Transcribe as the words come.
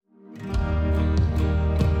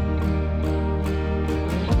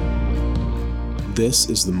This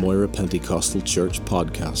is the Moira Pentecostal Church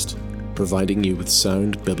podcast, providing you with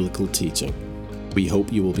sound biblical teaching. We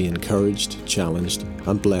hope you will be encouraged, challenged,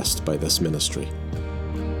 and blessed by this ministry.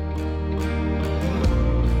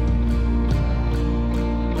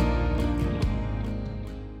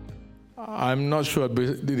 I'm not sure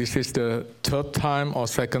this is the third time or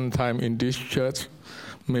second time in this church.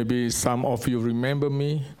 Maybe some of you remember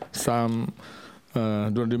me, some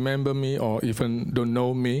don't remember me or even don't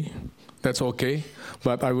know me. That's okay.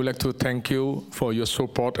 But I would like to thank you for your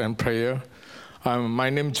support and prayer.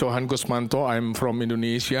 My name is Johan Gusmanto. I'm from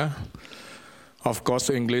Indonesia. Of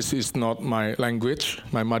course, English is not my language,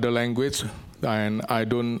 my mother language, and I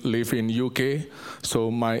don't live in UK,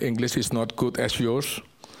 so my English is not good as yours.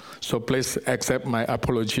 So please accept my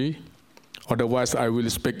apology. Otherwise, I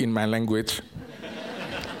will speak in my language.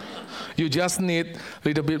 You just need a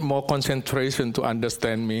little bit more concentration to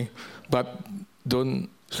understand me, but don't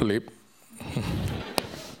sleep.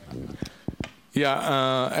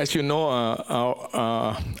 As you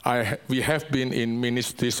know, we have been in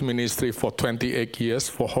this ministry for 28 years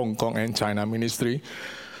for Hong Kong and China ministry.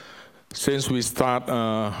 Since we start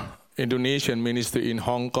Indonesian ministry in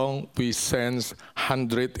Hong Kong, we sent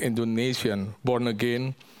 100 Indonesian born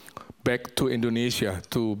again back to Indonesia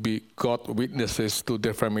to be God witnesses to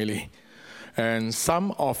their family. And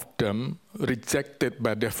some of them rejected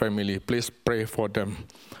by their family. Please pray for them.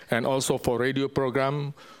 And also for radio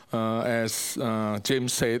program, as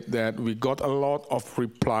James said, that we got a lot of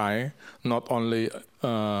reply, not only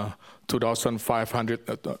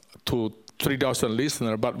 2,500 to 3,000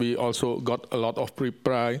 listeners, but we also got a lot of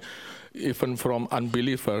reply, even from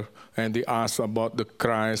unbeliever, and they asked about the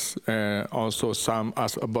Christ, and also some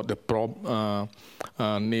asked about the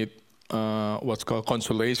need what's called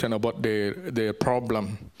consolation about their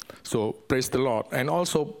problem. So praise the Lord. And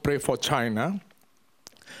also pray for China.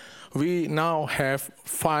 We now have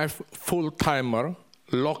 5 full-timer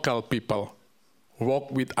local people work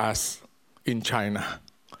with us in China.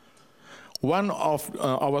 One of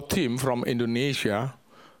our team from Indonesia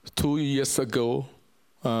 2 years ago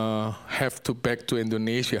have to back to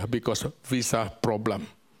Indonesia because of visa problem.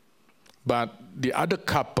 But the other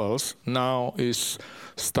couples now is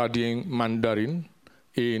studying Mandarin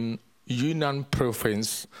in Yunnan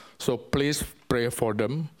province. So please pray for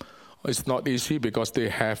them. It's not easy because they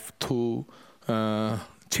have 2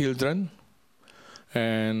 children.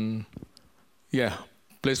 And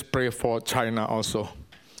please pray for China also.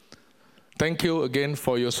 Thank you again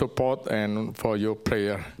for your support and for your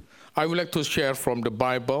prayer. I would like to share from the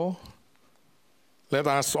Bible. Let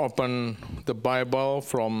us open the Bible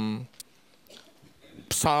from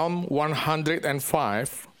Psalm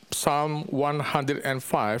 105, Psalm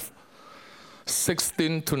 105,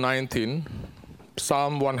 16 to 19.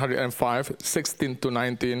 Psalm 105, 16 to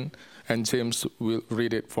 19, and James will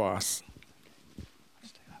read it for us.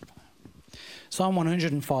 Psalm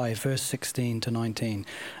 105, verse 16 to 19.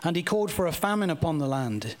 And he called for a famine upon the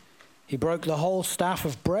land. He broke the whole staff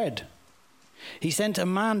of bread. He sent a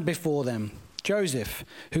man before them, Joseph,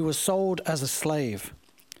 who was sold as a slave.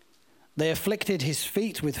 They afflicted his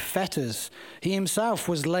feet with fetters. He himself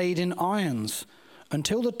was laid in irons,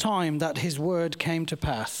 until the time that his word came to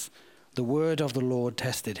pass. The word of the Lord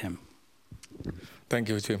tested him. Thank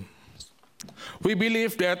you, Jim. We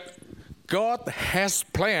believe that God has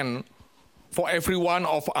planned for every one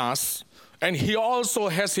of us, and he also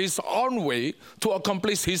has his own way to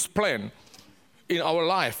accomplish his plan in our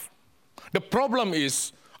life. The problem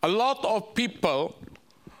is a lot of people,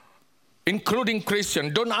 including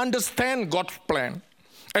Christians, don't understand God's plan.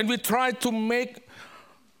 And we try to make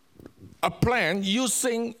a plan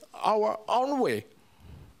using our own way.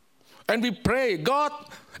 And we pray, God,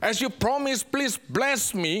 as you promised, please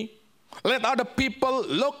bless me. Let other people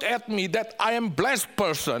look at me that I am a blessed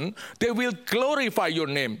person. They will glorify your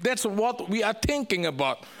name. That's what we are thinking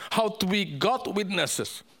about, how to be God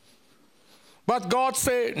witnesses. But God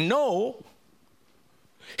said, no.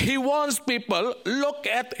 He wants people look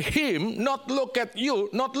at him, not look at you,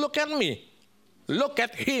 not look at me. Look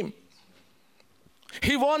at him.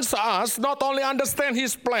 He wants us not only understand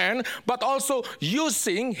his plan, but also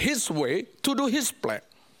using his way to do his plan.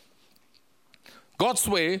 God's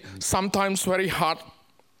way sometimes very hard,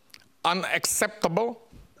 unacceptable,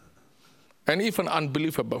 and even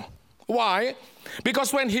unbelievable. Why?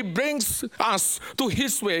 Because when he brings us to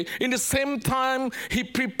his way, in the same time he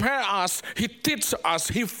prepares us, he teaches us,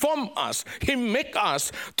 he forms us, he makes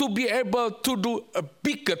us to be able to do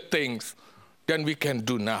bigger things than we can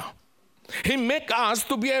do now. He makes us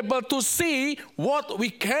to be able to see what we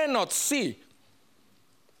cannot see.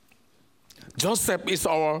 Joseph is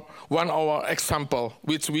one of our example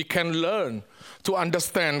which we can learn to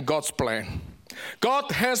understand God's plan.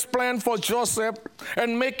 God has planned for Joseph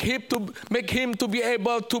and make him to be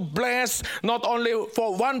able to bless not only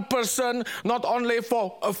for one person, not only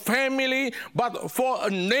for a family, but for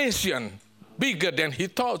a nation bigger than he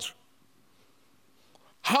thought.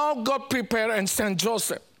 How God prepared and sent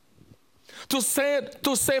Joseph. To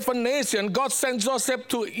save a nation, God sent Joseph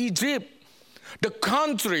to Egypt, the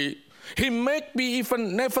country he maybe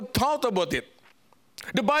even never thought about it.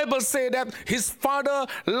 The Bible says that his father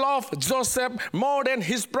loved Joseph more than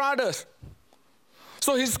his brothers.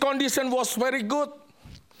 So his condition was very good.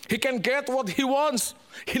 He can get what he wants.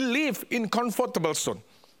 He lived in comfortable zone.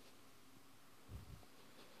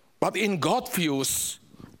 But in God's views,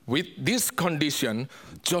 with this condition,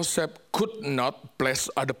 Joseph could not bless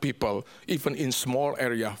other people, even in small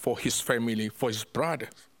area for his family, for his brothers.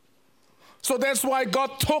 So that's why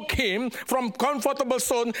God took him from comfortable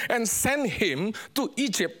zone and sent him to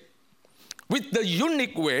Egypt with the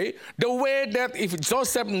unique way, the way that if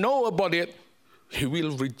Joseph know about it, he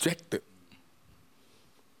will reject it.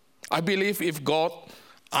 I believe if God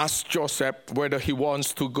asked Joseph whether he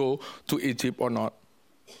wants to go to Egypt or not,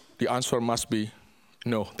 the answer must be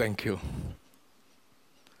no, thank you.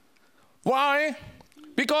 Why?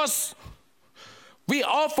 Because we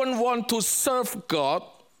often want to serve God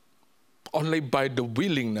only by the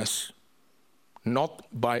willingness, not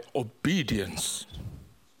by obedience.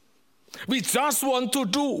 We just want to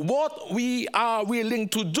do what we are willing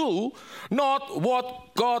to do, not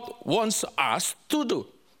what God wants us to do.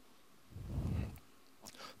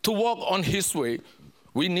 To walk on His way,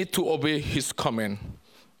 we need to obey His command,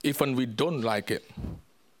 even we don't like it.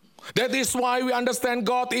 That is why we understand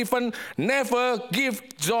God even never give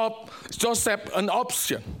Joseph an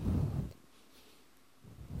option.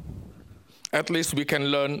 At least we can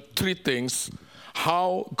learn three things,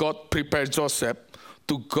 how God prepared Joseph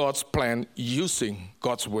to God's plan using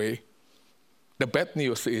God's way. The bad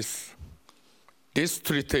news is these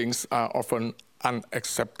three things are often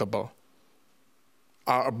unacceptable,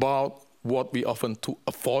 are about what we often to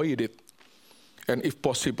avoid it, and if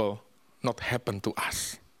possible, not happen to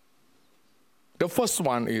us. The first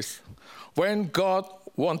one is when God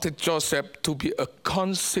wanted Joseph to be a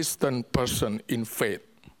consistent person in faith.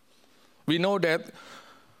 We know that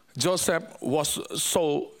Joseph was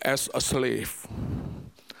sold as a slave.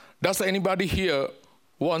 Does anybody here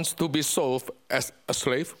wants to be sold as a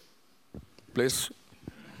slave? Please.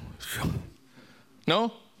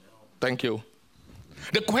 No? Thank you.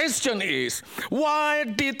 The question is, why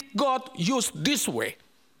did God use this way?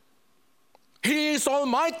 He is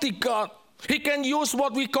Almighty God. He can use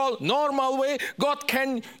what we call normal way. God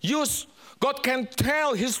can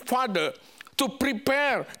tell his father to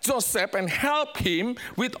prepare Joseph and help him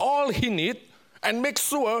with all he needs and make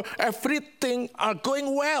sure everything are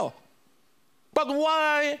going well. But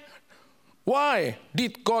why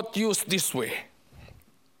did God use this way?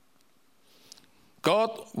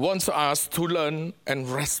 God wants us to learn and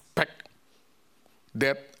respect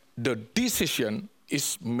that the decision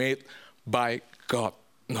is made by God,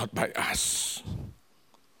 not by us.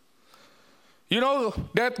 You know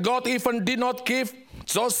that God even did not give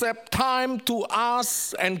Joseph time to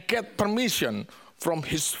ask and get permission from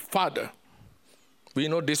his father. We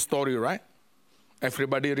know this story, right?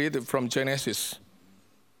 Everybody read it from Genesis.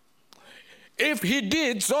 If he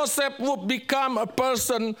did, Joseph would become a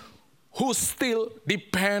person who still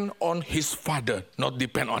depend on his father, not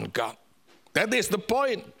depend on God. That is the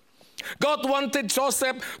point. God wanted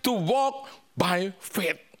Joseph to walk by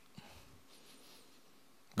faith.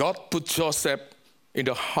 God put Joseph in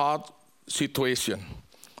a hard situation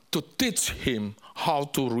to teach him how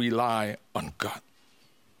to rely on God.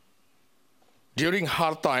 During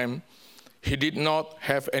hard time, he did not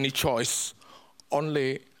have any choice,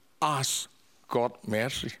 only ask God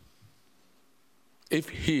mercy. If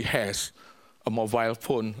he has a mobile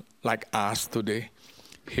phone like us today,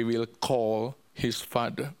 he will call his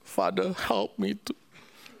father, "Father, help me.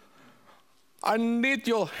 I need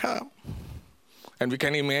your help." And we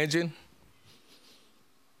can imagine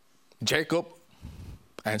Jacob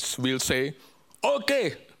and will say,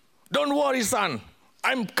 "Okay, don't worry, son.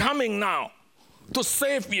 I'm coming now to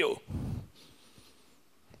save you."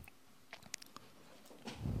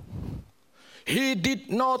 He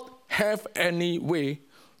did not have any way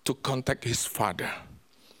to contact his father.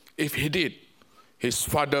 If he did, his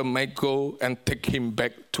father might go and take him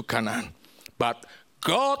back to Canaan. But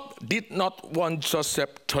God did not want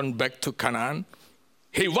Joseph turned back to Canaan.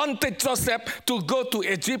 He wanted Joseph to go to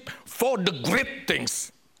Egypt for the great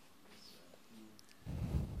things.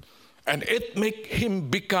 And it make him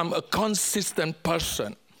become a consistent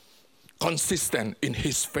person, consistent in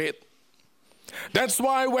his faith. That's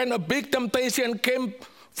why when a big temptation came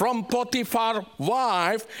from Potiphar's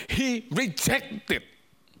wife, he rejected.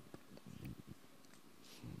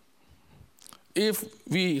 If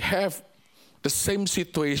we have the same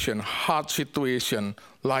situation, hard situation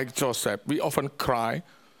like Joseph, we often cry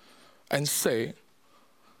and say,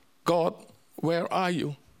 God, where are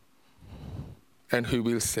you? And he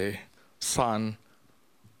will say, son,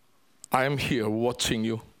 I am here watching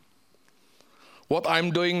you. What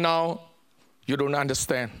I'm doing now, you don't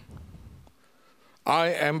understand. I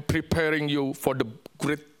am preparing you for the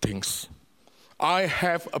great things. I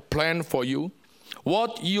have a plan for you.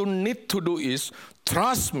 What you need to do is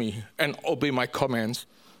trust me and obey my commands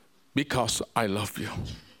because I love you.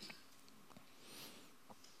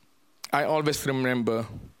 I always remember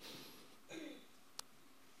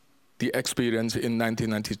the experience in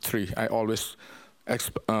 1993. I always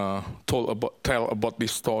tell about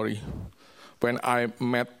this story. When I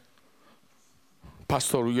met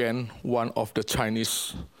Pastor Yuan, one of the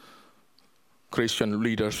Chinese Christian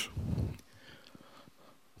leaders.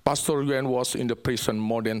 Pastor Yuan was in the prison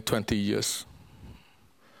more than 20 years.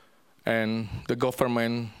 And the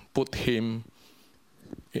government put him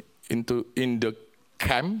in the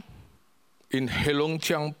camp in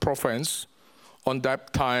Heilongjiang province. On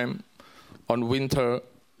that time, on winter,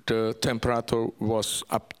 the temperature was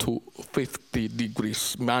up to 50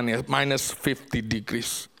 degrees, minus 50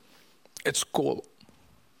 degrees. It's cold.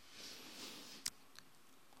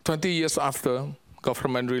 20 years after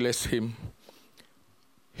government released him,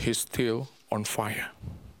 he's still on fire.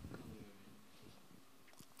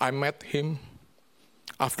 I met him.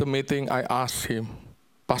 After meeting, I asked him,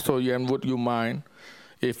 Pastor Yuan, would you mind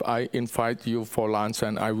if I invite you for lunch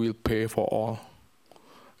and I will pay for all?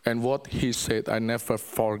 And what he said, I never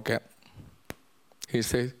forget. He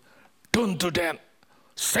said, don't do that.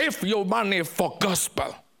 Save your money for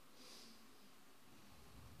gospel.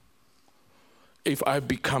 If I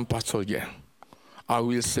become Pastor Yuan, I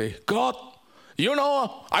will say, God, you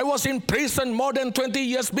know, I was in prison more than 20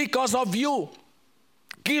 years because of you.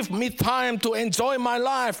 Give me time to enjoy my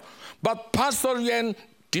life. But Pastor Yuan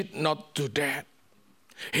did not do that.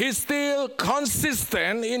 He's still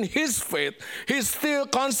consistent in his faith. He's still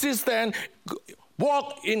consistent,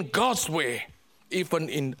 walk in God's way, even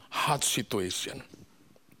in hard situation.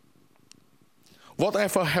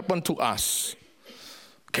 Whatever happened to us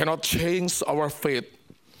cannot change our faith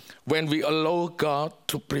when we allow God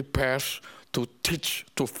to prepare, to teach,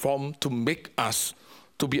 to form, to make us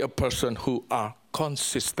to be a person who are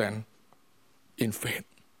consistent in faith.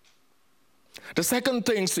 The second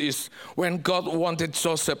thing is when God wanted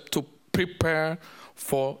Joseph to prepare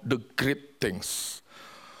for the great things.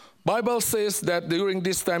 Bible says that during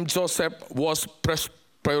this time Joseph was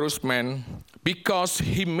prosperous man because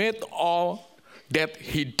he made all that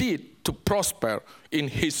he did to prosper in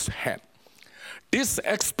his hand. This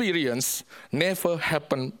experience never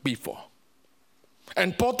happened before.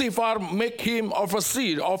 And Potiphar made him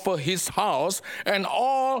overseer over his house, and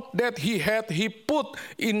all that he had, he put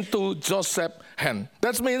into Joseph's hand.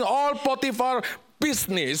 That means all Potiphar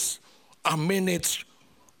business are managed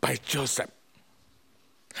by Joseph.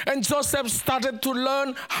 And Joseph started to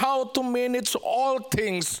learn how to manage all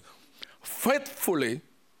things faithfully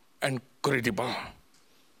and credible.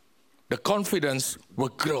 The confidence will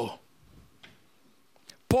grow.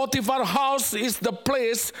 Potiphar's house is the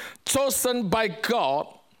place chosen by God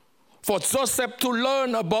for Joseph to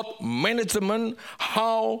learn about management,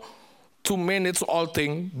 how to manage all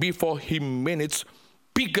things before he managed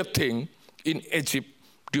bigger things in Egypt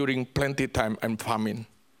during plenty time and famine.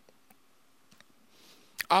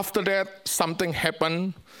 After that, something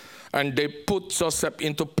happened and they put Joseph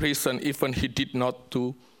into prison even he did not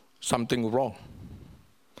do something wrong.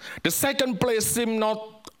 The second place seemed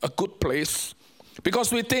not a good place,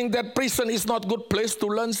 because we think that prison is not a good place to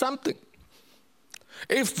learn something.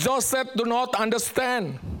 If Joseph did not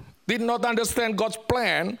understand God's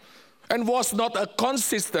plan and was not a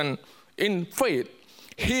consistent in faith,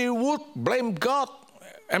 he would blame God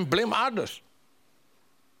and blame others.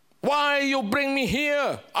 Why you bring me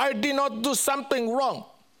here? I did not do something wrong.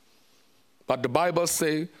 But the Bible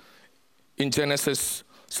says in Genesis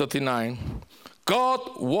 39, God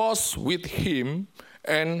was with him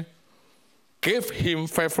and gave him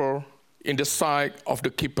favor in the sight of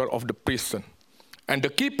the keeper of the prison. And the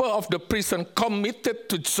keeper of the prison committed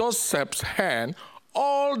to Joseph's hand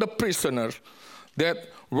all the prisoners that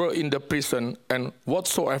were in the prison, and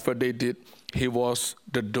whatsoever they did, he was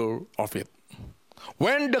the door of it.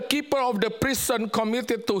 When the keeper of the prison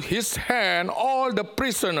committed to his hand all the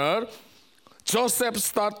prisoners, Joseph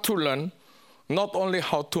started to learn not only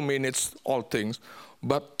how to manage all things,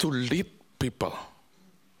 but to lead people.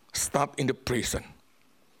 Start in the prison.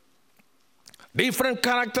 Different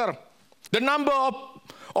character. The number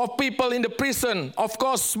of people in the prison, of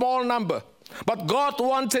course, small number. But God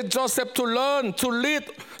wanted Joseph to learn, to lead,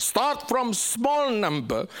 start from small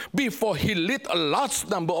number before he led a large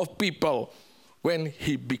number of people when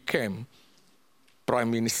he became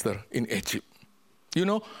prime minister in Egypt. You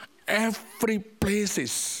know, every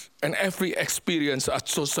places and every experience are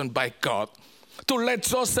chosen by God to let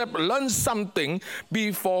Joseph learn something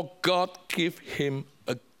before God give him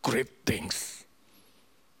a great things.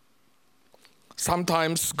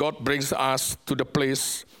 Sometimes God brings us to the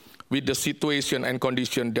place with the situation and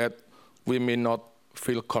condition that we may not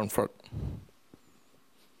feel comfort.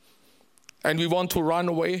 And we want to run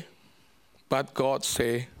away, but God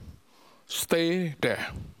say, stay there,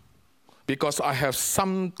 because I have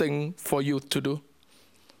something for you to do.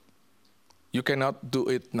 You cannot do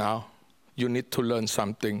it now. You need to learn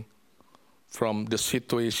something from the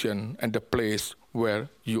situation and the place where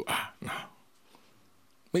you are now.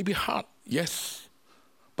 Maybe hard, yes,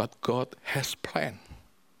 but God has planned.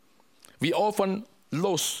 We often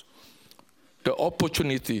lose the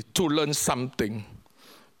opportunity to learn something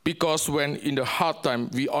because when in the hard time,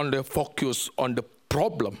 we only focus on the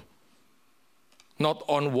problem, not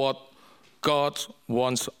on what God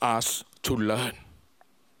wants us to learn.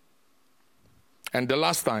 And the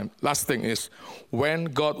last thing is, when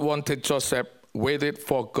God wanted Joseph, waited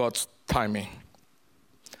for God's timing.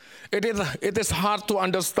 It is hard to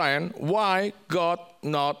understand why God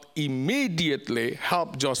not immediately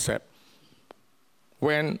helped Joseph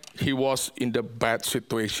when he was in the bad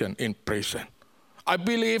situation in prison. I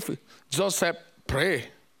believe Joseph prayed,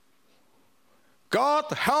 God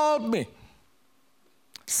help me.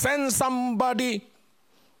 Send somebody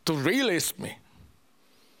to release me.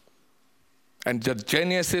 And the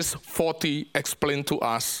Genesis 40 explained to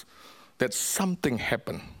us that something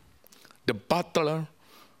happened. The butler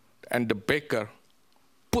and the baker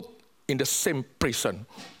put in the same prison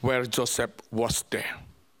where Joseph was there.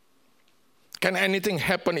 Can anything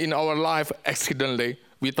happen in our life accidentally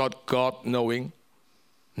without God knowing?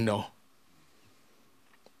 No.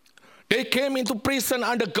 They came into prison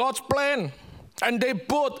under God's plan, and they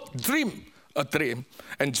both dreamed a dream,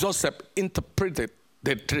 and Joseph interpreted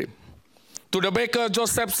the dream. To the baker,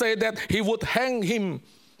 Joseph said that he would hang him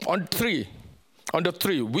on the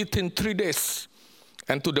tree within 3 days.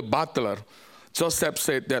 And to the butler, Joseph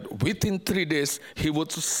said that within 3 days he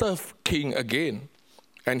would serve king again.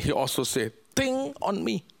 And he also said, think on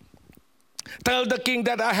me. Tell the king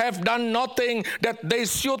that I have done nothing, that they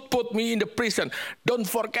should put me in the prison. Don't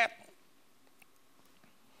forget.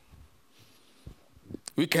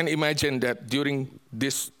 We can imagine that during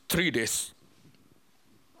these 3 days,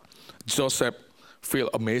 Joseph felt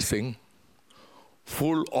amazing,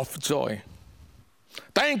 full of joy.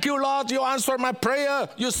 Thank you, Lord, you answered my prayer.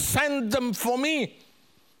 You sent them for me.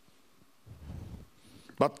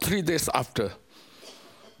 But 3 days after,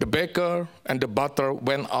 the baker and the butler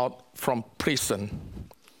went out from prison.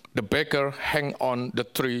 The baker hung on the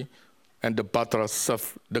tree, and the butler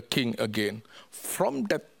served the king again. From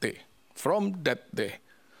that day,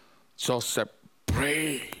 Joseph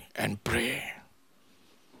prayed and prayed.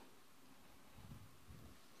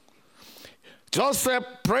 Joseph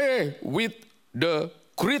prayed with the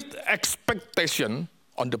great expectation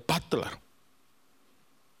on the butler.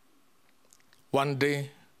 1 day,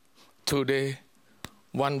 2 days,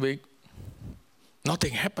 1 week,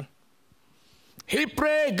 nothing happened. He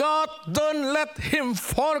prayed, God, don't let him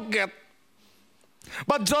forget.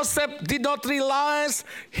 But Joseph did not realize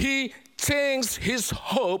he changed his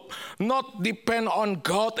hope, not depend on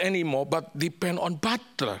God anymore, but depend on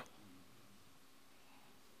butler.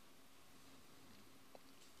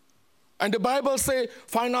 And the Bible says,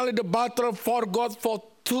 finally the butler forgot for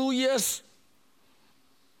 2 years.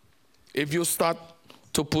 If you start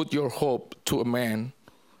to put your hope to a man,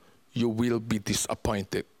 you will be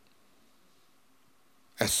disappointed,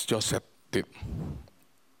 as Joseph did.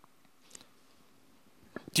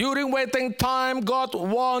 During waiting time, God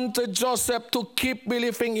wanted Joseph to keep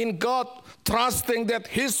believing in God, trusting that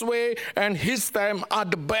his way and his time are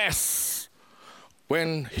the best.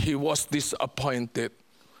 When he was disappointed,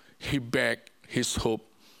 he begged his hope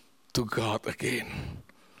to God again,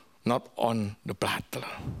 not on the butler.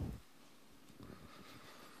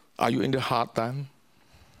 Are you in the hard time?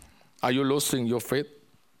 Are you losing your faith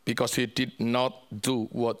because he did not do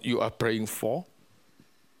what you are praying for?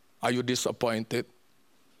 Are you disappointed?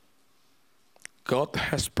 God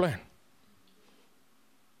has planned.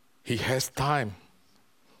 He has time.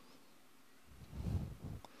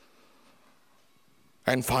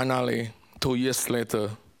 And finally, 2 years later,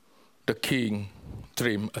 the king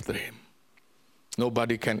dreamed a dream.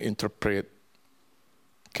 Nobody can interpret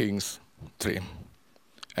king's dream.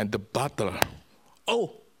 And the butler,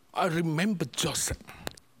 I remember Joseph.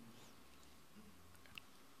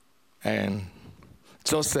 And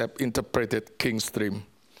Joseph interpreted king's dream,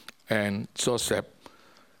 and Joseph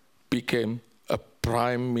became a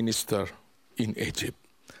prime minister in Egypt.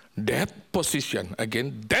 That position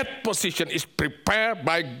is prepared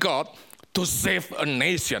by God to save a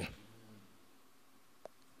nation.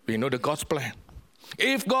 We know the God's plan.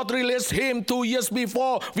 If God released him 2 years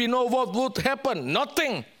before, we know what would happen.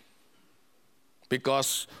 Nothing.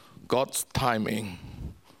 Because God's timing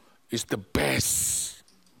is the best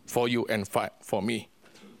for you and for me.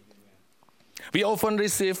 We often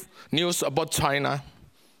receive news about China,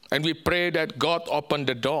 and we pray that God open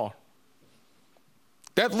the door.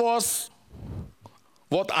 That was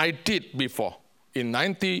what I did before. In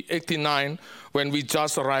 1989, when we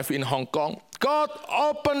just arrived in Hong Kong, God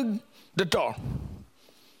opened the door.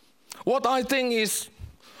 What I think is,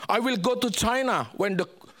 I will go to China when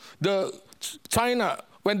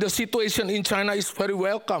when the situation in China is very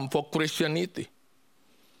welcome for Christianity.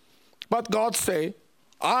 But God said,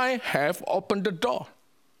 I have opened the door.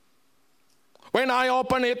 When I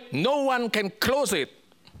open it, no one can close it.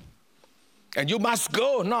 And you must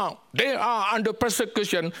go now. They are under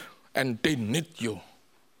persecution and they need you.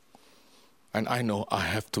 And I know I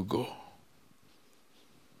have to go.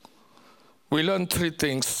 We learn 3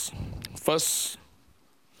 things. First,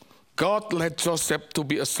 God led Joseph to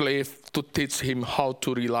be a slave to teach him how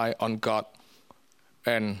to rely on God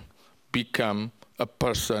and become a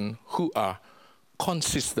person who are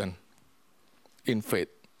consistent in faith.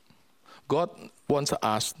 God wants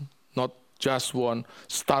us not just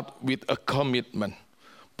start with a commitment,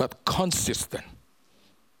 but consistent.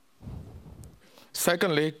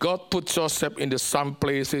 Secondly, God put Joseph into some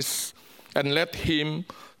places and let him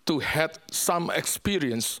to have some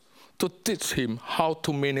experience to teach him how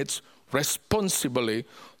to manage responsibly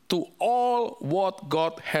to all what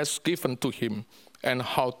God has given to him and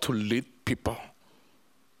how to lead people.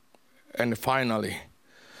 And finally,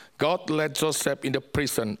 God led Joseph in the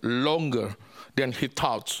prison longer than he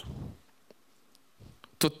thought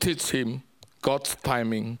to teach him God's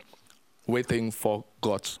timing, waiting for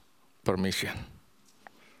God's permission.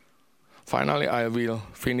 Finally, I will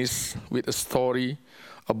finish with a story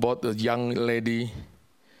about a young lady.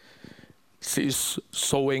 She is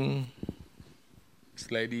sewing.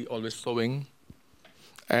 This lady always sewing.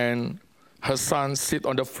 And her son sit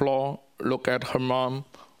on the floor, look at her mom.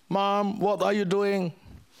 Mom, what are you doing?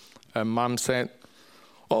 And mom said,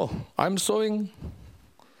 I'm sewing.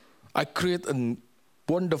 I create a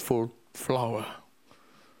wonderful flower.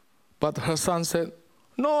 But her son said,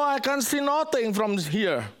 no, I can't see nothing from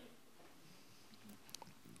here.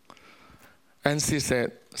 And she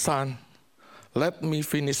said, son, let me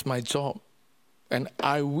finish my job and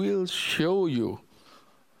I will show you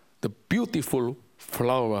the beautiful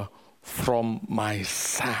flower from my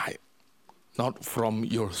side, not from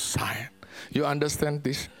your side. You understand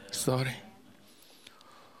this story?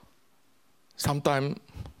 Sometimes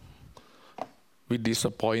we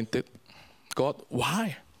disappointed God.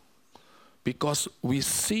 Why? Because we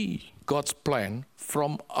see God's plan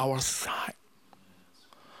from our side.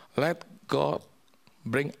 Let God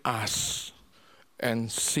bring us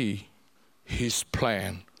and see His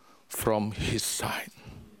plan from His side.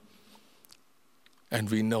 And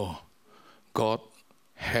we know God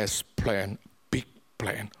has planned, big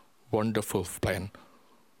plan, wonderful plan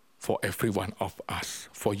for every one of us,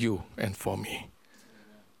 for you and for me.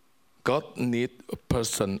 God needs a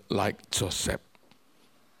person like Joseph.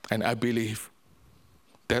 And I believe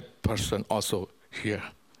that person also here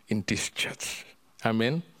in this church.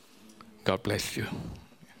 Amen. God bless you.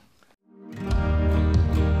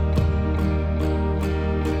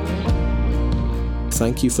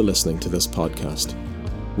 Thank you for listening to this podcast.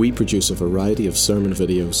 We produce a variety of sermon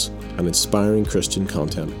videos and inspiring Christian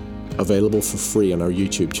content available for free on our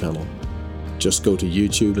YouTube channel. Just go to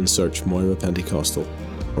YouTube and search Moira Pentecostal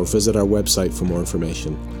or visit our website for more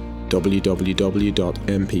information, www.mpc.org.uk.